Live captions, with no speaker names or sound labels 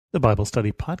The Bible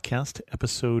Study Podcast,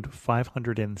 episode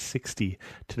 560.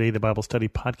 Today, the Bible Study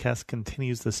Podcast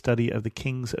continues the study of the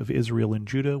kings of Israel and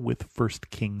Judah with 1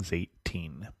 Kings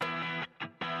 18.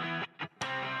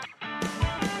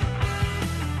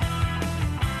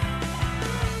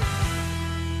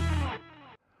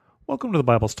 Welcome to the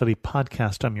Bible Study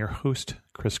Podcast. I'm your host,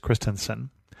 Chris Christensen.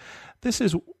 This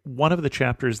is one of the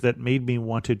chapters that made me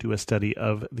want to do a study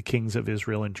of the kings of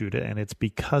Israel and Judah, and it's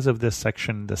because of this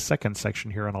section, the second section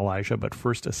here on Elijah, but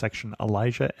first a section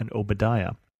Elijah and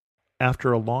Obadiah.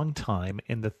 After a long time,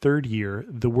 in the third year,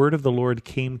 the word of the Lord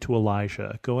came to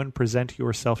Elijah, "Go and present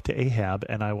yourself to Ahab,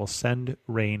 and I will send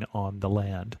rain on the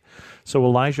land." So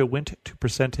Elijah went to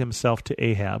present himself to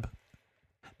Ahab.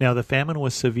 Now the famine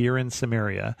was severe in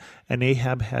Samaria, and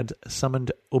Ahab had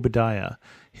summoned Obadiah,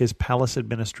 his palace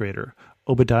administrator.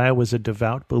 Obadiah was a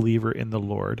devout believer in the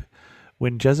Lord.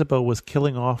 When Jezebel was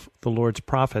killing off the Lord's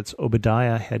prophets,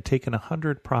 Obadiah had taken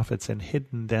 100 prophets and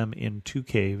hidden them in 2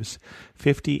 caves,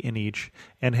 50 in each,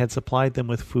 and had supplied them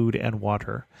with food and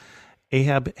water.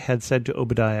 Ahab had said to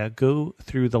Obadiah, "Go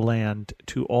through the land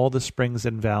to all the springs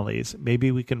and valleys.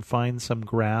 Maybe we can find some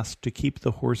grass to keep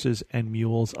the horses and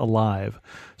mules alive,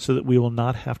 so that we will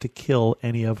not have to kill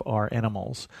any of our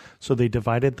animals." So they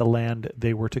divided the land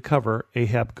they were to cover,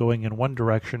 Ahab going in one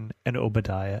direction and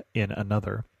Obadiah in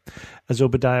another. As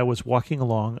Obadiah was walking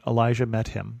along, Elijah met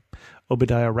him.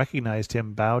 Obadiah recognized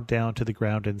him, bowed down to the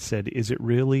ground, and said, "Is it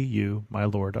really you, my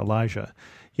lord Elijah?"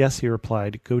 "Yes," he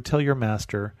replied. "Go tell your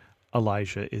master,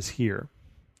 Elijah is here."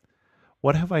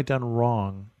 "What have I done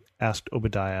wrong," asked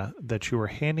Obadiah, "that you are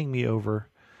handing me over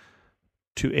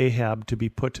to Ahab to be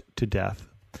put to death?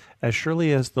 As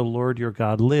surely as the Lord your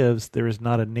God lives, there is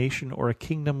not a nation or a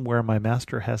kingdom where my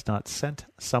master has not sent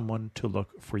someone to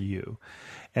look for you.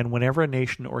 And whenever a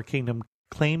nation or kingdom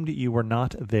claimed you were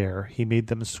not there, he made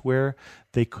them swear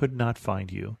they could not find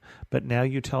you. But now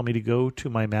you tell me to go to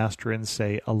my master and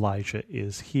say, 'Elijah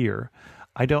is here.'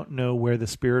 I don't know where the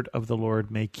Spirit of the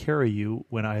Lord may carry you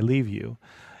when I leave you.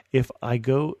 If I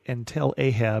go and tell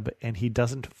Ahab and he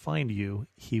doesn't find you,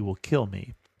 he will kill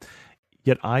me.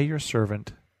 Yet I, your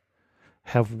servant,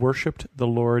 have worshipped the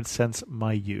Lord since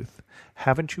my youth.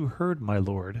 Haven't you heard, my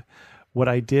Lord, what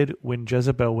I did when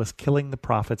Jezebel was killing the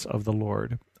prophets of the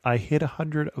Lord? I hid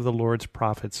 100 of the Lord's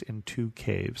prophets in 2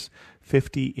 caves,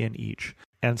 50 in each,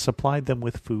 and supplied them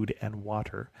with food and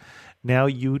water. Now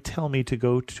you tell me to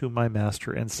go to my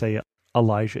master and say,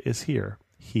 'Elijah is here.'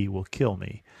 He will kill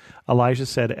me." Elijah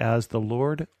said, "As the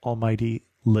Lord Almighty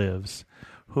lives,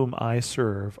 whom I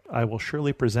serve, I will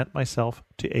surely present myself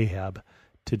to Ahab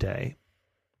today."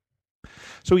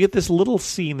 So we get this little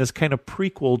scene, this kind of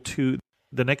prequel to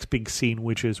the next big scene,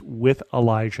 which is with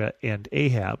Elijah and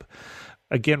Ahab.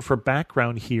 Again, for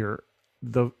background here,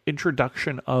 the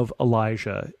introduction of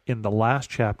Elijah in the last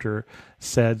chapter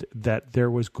said that there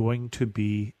was going to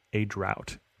be a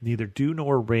drought, neither dew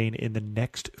nor rain in the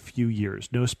next few years.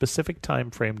 No specific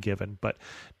time frame given, but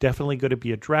definitely going to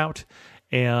be a drought.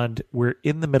 And we're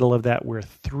in the middle of that. We're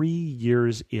 3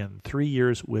 years in, 3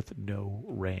 years with no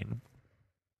rain.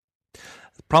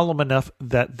 Problem enough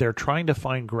that they're trying to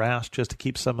find grass just to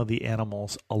keep some of the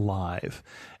animals alive.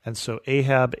 And so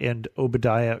Ahab and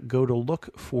Obadiah go to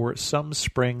look for some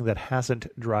spring that hasn't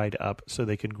dried up so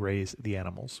they can graze the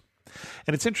animals.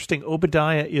 And it's interesting,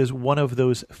 Obadiah is one of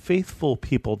those faithful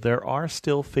people. There are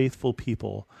still faithful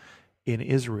people in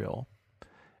Israel.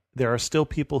 There are still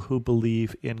people who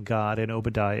believe in God, and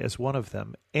Obadiah is one of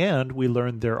them. And we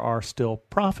learned there are still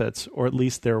prophets, or at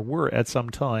least there were at some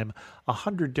time,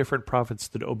 100 different prophets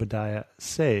that Obadiah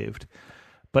saved.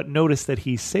 But notice that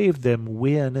he saved them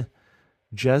when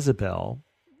Jezebel,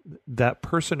 that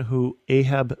person who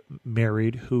Ahab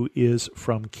married, who is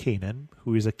from Canaan,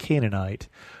 who is a Canaanite,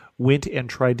 went and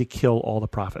tried to kill all the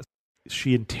prophets.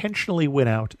 She intentionally went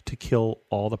out to kill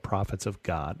all the prophets of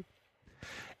God.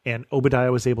 And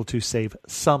Obadiah was able to save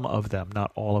some of them,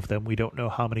 not all of them. We don't know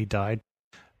how many died.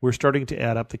 We're starting to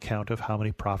add up the count of how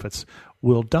many prophets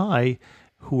will die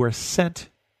who are sent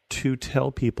to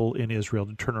tell people in Israel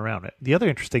to turn around. The other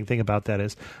interesting thing about that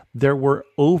is there were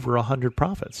over 100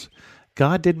 prophets.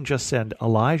 God didn't just send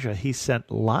Elijah. He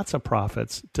sent lots of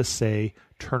prophets to say,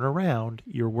 "Turn around.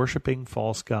 You're worshiping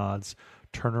false gods.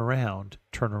 Turn around.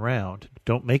 Turn around.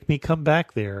 Don't make me come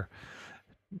back there.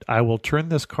 I will turn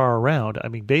this car around." I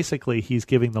mean, basically, he's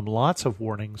giving them lots of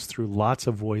warnings through lots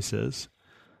of voices.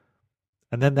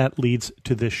 And then that leads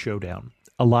to this showdown.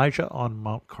 Elijah on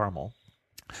Mount Carmel.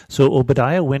 So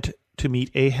Obadiah went to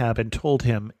meet Ahab and told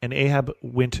him, and Ahab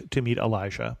went to meet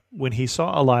Elijah. When he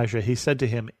saw Elijah, he said to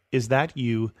him, "Is that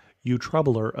you, you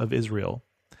troubler of Israel?"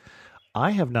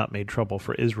 I have not made trouble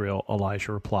for Israel,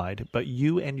 Elijah replied, but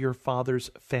you and your father's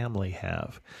family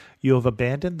have. You have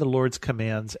abandoned the Lord's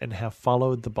commands and have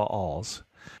followed the Baals.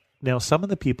 Now summon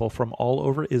the people from all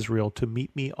over Israel to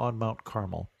meet me on Mount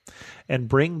Carmel, and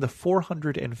bring the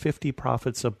 450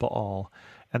 prophets of Baal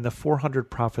and the 400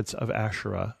 prophets of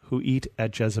Asherah who eat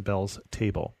at Jezebel's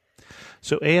table.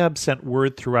 So Ahab sent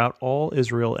word throughout all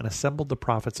Israel and assembled the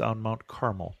prophets on Mount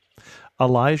Carmel.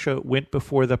 Elijah went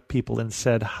before the people and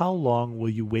said, How long will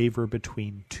you waver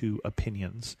between two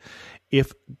opinions?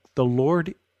 If the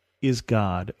Lord is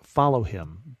God, follow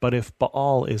him, but if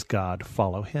Baal is God,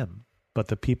 follow him. But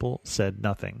the people said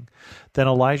nothing. Then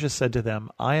Elijah said to them,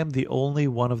 I am the only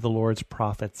one of the Lord's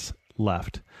prophets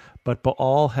left, but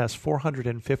Baal has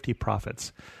 450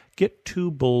 prophets. Get 2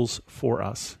 bulls for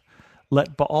us.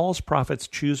 Let Baal's prophets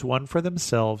choose one for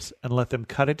themselves, and let them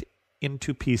cut it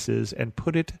into pieces and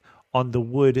put it on the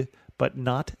wood, but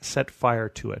not set fire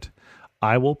to it.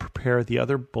 I will prepare the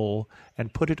other bull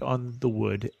and put it on the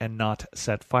wood and not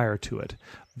set fire to it.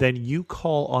 Then you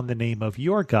call on the name of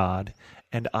your God,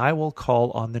 and I will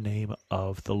call on the name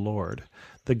of the Lord.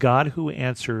 The God who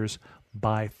answers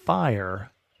by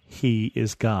fire, he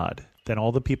is God. Then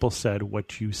all the people said,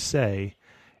 What you say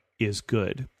is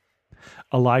good.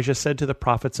 Elijah said to the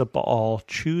prophets of Baal,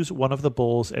 Choose one of the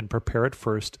bulls and prepare it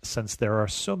first, since there are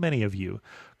so many of you.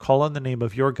 Call on the name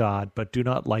of your God, but do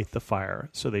not light the fire.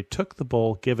 So they took the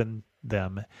bull given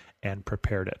them and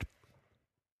prepared it.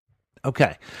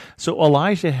 Okay, so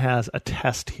Elijah has a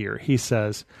test here. He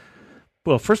says,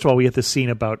 well, first of all, we get the scene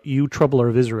about you troubler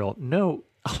of Israel. No,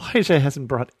 Elijah hasn't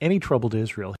brought any trouble to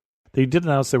Israel. They did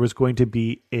announce there was going to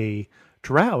be a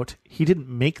drought. He didn't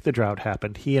make the drought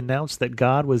happen. He announced that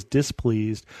God was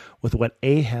displeased with what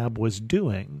Ahab was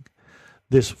doing,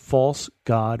 this false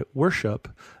god worship,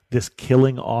 this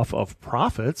killing off of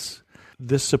prophets,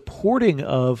 this supporting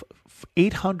of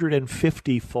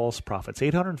 850 false prophets,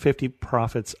 850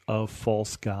 prophets of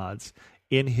false gods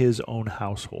in his own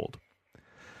household.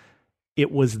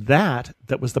 It was that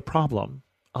was the problem.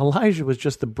 Elijah was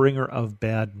just the bringer of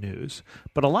bad news.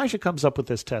 But Elijah comes up with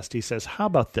this test. He says, how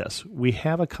about this? We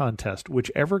have a contest.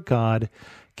 Whichever God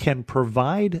can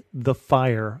provide the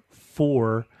fire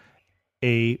for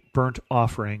a burnt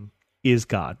offering is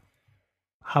God.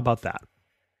 How about that?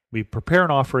 We prepare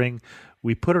an offering,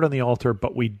 we put it on the altar,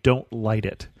 but we don't light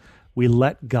it. We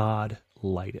let God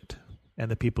light it.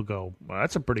 And the people go, well,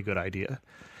 that's a pretty good idea.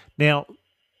 Now,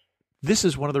 this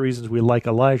is one of the reasons we like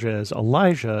Elijah, is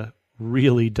Elijah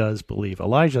really does believe.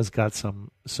 Elijah's got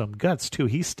some guts too.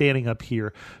 He's standing up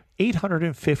here,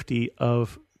 850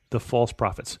 of the false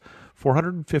prophets,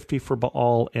 450 for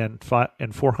Baal and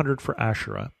 400 for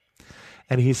Asherah.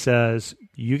 And he says,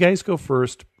 you guys go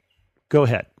first. Go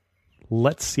ahead.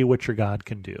 Let's see what your God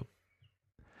can do.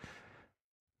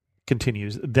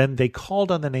 Continues, then they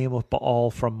called on the name of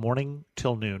Baal from morning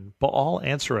till noon. Baal,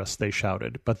 answer us, they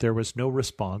shouted, but there was no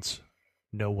response.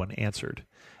 No one answered.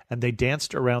 And they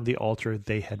danced around the altar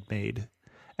they had made.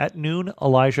 At noon,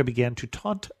 Elijah began to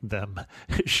taunt them.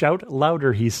 Shout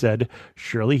louder, he said.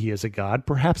 Surely he is a god.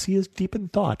 Perhaps he is deep in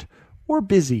thought, or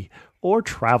busy, or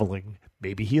traveling.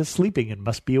 Maybe he is sleeping and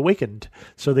must be awakened.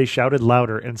 So they shouted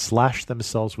louder and slashed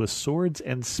themselves with swords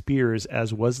and spears,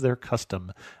 as was their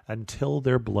custom, until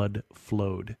their blood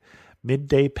flowed.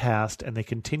 Midday passed, and they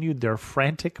continued their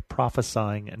frantic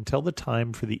prophesying until the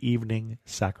time for the evening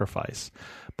sacrifice.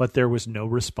 But there was no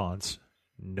response.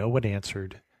 No one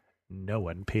answered. No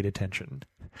one paid attention.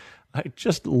 I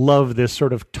just love this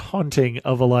sort of taunting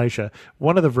of Elijah.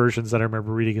 One of the versions that I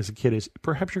remember reading as a kid is,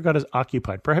 perhaps your God is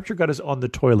occupied. Perhaps your God is on the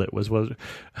toilet, was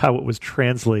how it was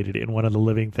translated in one of the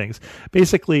living things.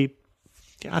 Basically,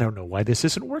 I don't know why this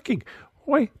isn't working.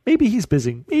 Why? Maybe he's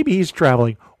busy. Maybe he's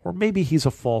traveling. Or maybe he's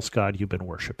a false god you've been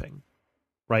worshiping.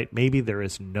 Right? Maybe there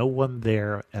is no one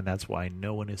there, and that's why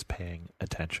no one is paying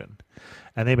attention.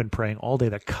 And they've been praying all day.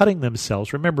 They're cutting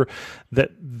themselves. Remember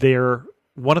that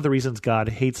one of the reasons God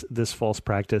hates this false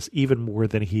practice even more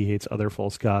than he hates other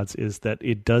false gods is that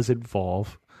it does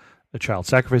involve a child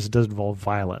sacrifice. It does involve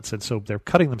violence. And so they're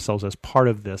cutting themselves as part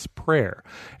of this prayer.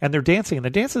 And they're dancing, and the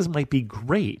dances might be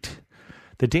great.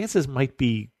 The dances might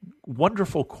be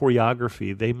wonderful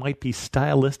choreography. They might be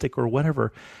stylistic or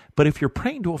whatever. But if you're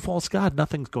praying to a false god,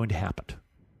 nothing's going to happen.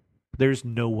 There's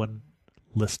no one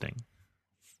listening.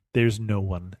 There's no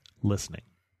one listening.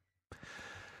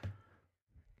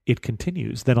 It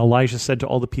continues. Then Elijah said to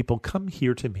all the people, come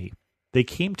here to me. They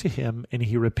came to him, and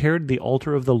he repaired the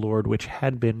altar of the Lord, which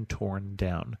had been torn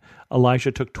down.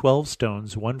 Elijah took 12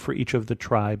 stones, one for each of the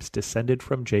tribes descended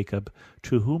from Jacob,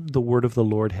 to whom the word of the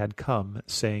Lord had come,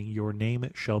 saying, your name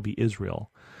shall be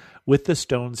Israel. With the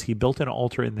stones he built an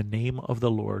altar in the name of the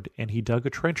Lord, and he dug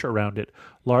a trench around it,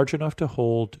 large enough to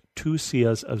hold 2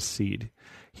 seahs of seed.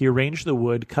 He arranged the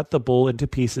wood, cut the bull into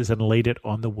pieces, and laid it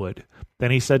on the wood.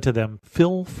 Then he said to them,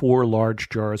 "Fill 4 large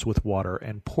jars with water,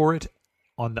 and pour it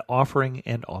on the offering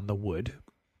and on the wood."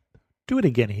 "Do it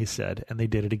again," he said, and they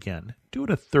did it again. "Do it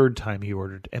a 3rd time," he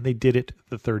ordered, and they did it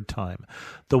the 3rd time.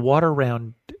 The water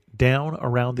ran down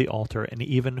around the altar and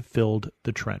even filled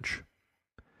the trench.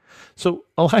 So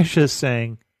Elijah is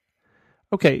saying,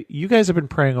 okay, you guys have been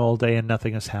praying all day and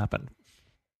nothing has happened.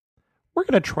 We're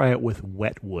going to try it with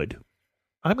wet wood.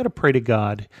 I'm going to pray to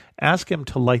God, ask him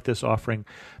to light this offering.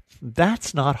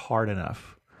 That's not hard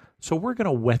enough. So we're going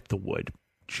to wet the wood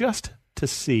just to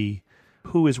see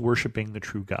who is worshiping the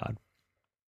true God.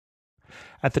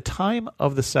 At the time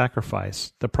of the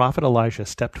sacrifice, the prophet Elijah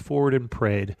stepped forward and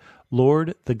prayed,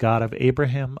 "Lord, the God of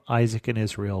Abraham, Isaac, and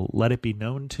Israel, let it be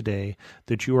known today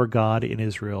that you are God in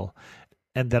Israel,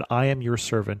 and that I am your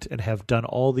servant and have done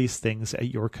all these things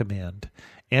at your command.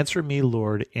 Answer me,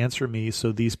 Lord, answer me,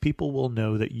 so these people will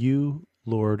know that you,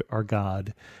 Lord, are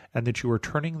God, and that you are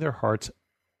turning their hearts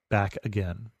back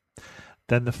again."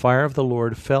 Then the fire of the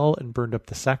Lord fell and burned up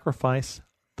the sacrifice,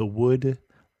 the wood,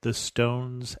 the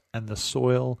stones, and the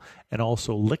soil, and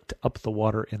also licked up the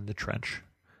water in the trench.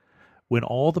 When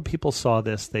all the people saw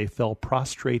this, they fell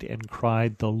prostrate and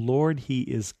cried, "The Lord, he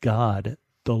is God!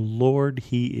 The Lord,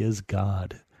 he is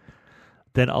God!"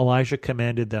 Then Elijah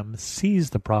commanded them, "Seize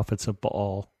the prophets of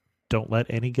Baal. Don't let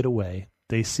any get away."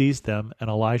 They seized them, and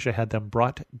Elijah had them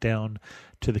brought down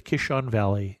to the Kishon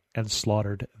Valley and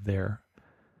slaughtered there.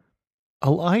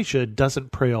 Elijah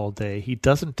doesn't pray all day. He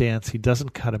doesn't dance. He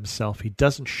doesn't cut himself. He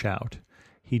doesn't shout.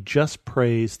 He just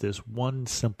prays this one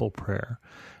simple prayer.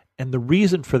 And the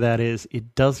reason for that is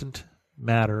it doesn't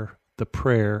matter the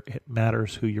prayer. It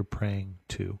matters who you're praying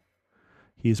to.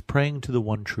 He is praying to the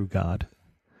one true God.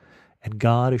 And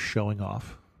God is showing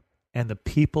off. And the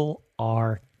people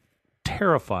are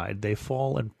terrified. They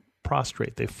fall and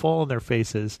prostrate. They fall on their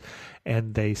faces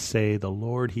and they say, "The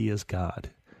Lord, he is God."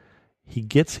 He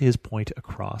gets his point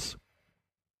across.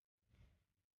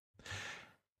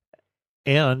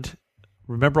 And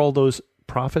remember all those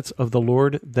prophets of the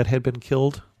Lord that had been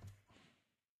killed?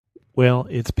 Well,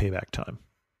 it's payback time.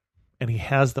 And he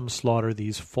has them slaughter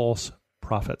these false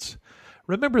prophets.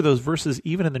 Remember those verses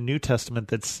even in the New Testament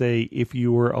that say, if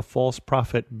you were a false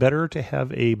prophet, better to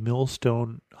have a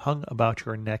millstone hung about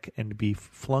your neck and be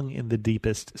flung in the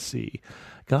deepest sea.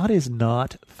 God is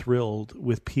not thrilled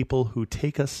with people who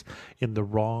take us in the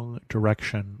wrong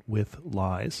direction with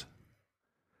lies,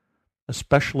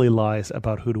 especially lies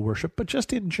about who to worship, but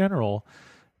just in general.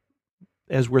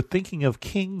 As we're thinking of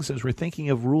kings, as we're thinking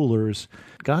of rulers,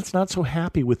 God's not so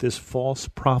happy with this false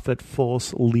prophet,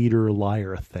 false leader,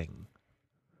 liar thing.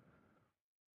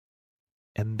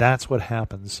 And that's what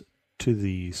happens to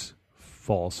these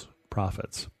false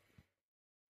prophets.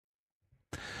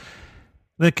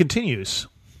 Then it continues.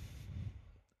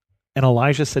 And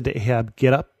Elijah said to Ahab,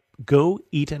 "Get up, go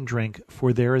eat and drink,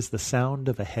 for there is the sound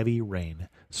of a heavy rain."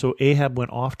 So Ahab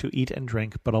went off to eat and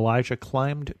drink, but Elijah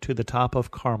climbed to the top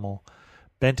of Carmel,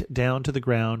 bent down to the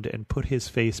ground, and put his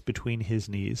face between his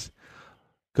knees.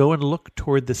 "Go and look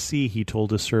toward the sea," he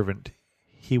told his servant.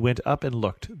 He went up and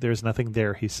looked. "There's nothing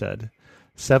there," he said.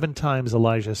 7 times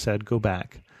Elijah said, "Go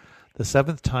back." The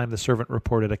 7th time the servant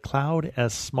reported, "A cloud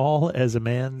as small as a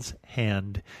man's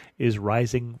hand is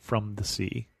rising from the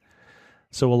sea."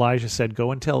 So Elijah said,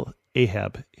 "Go and tell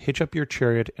Ahab, hitch up your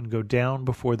chariot and go down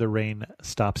before the rain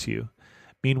stops you."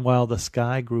 Meanwhile the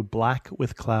sky grew black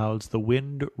with clouds, the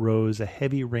wind rose, a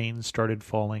heavy rain started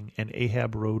falling, and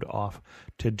Ahab rode off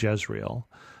to Jezreel.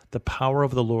 The power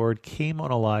of the Lord came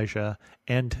on Elijah,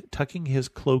 and tucking his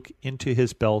cloak into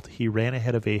his belt, he ran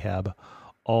ahead of Ahab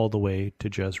all the way to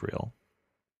Jezreel.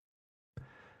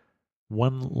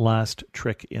 One last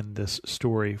trick in this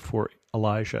story for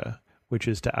Elijah, which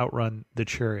is to outrun the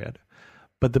chariot.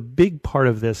 But the big part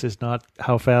of this is not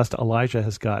how fast Elijah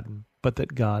has gotten, but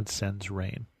that God sends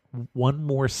rain. One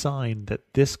more sign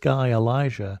that this guy,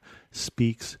 Elijah,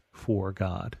 speaks for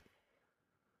God.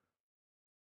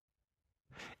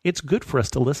 It's good for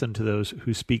us to listen to those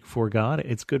who speak for God.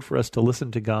 It's good for us to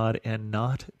listen to God and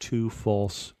not to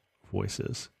false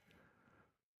voices,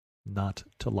 not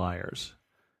to liars,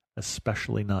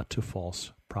 especially not to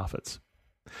false prophets.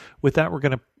 With that, we're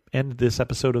going to end this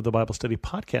episode of the Bible Study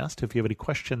Podcast. If you have any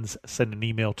questions, send an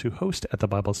email to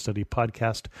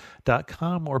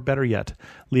host@thebiblestudypodcast.com, or better yet,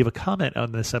 leave a comment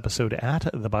on this episode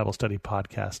at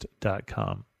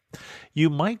thebiblestudypodcast.com. You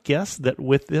might guess that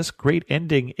with this great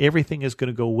ending, everything is going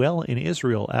to go well in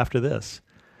Israel after this,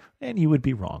 and you would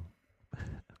be wrong.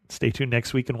 Stay tuned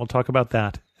next week and we'll talk about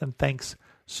that. And thanks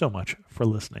so much for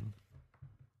listening.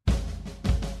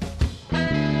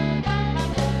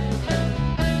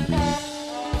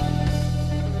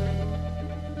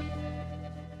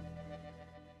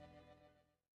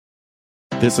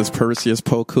 This is Perseus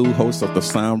Poku, host of the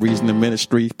Sound Reasoning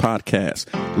Ministry podcast.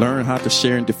 Learn how to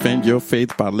share and defend your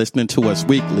faith by listening to us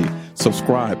weekly.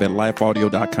 Subscribe at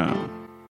lifeaudio.com.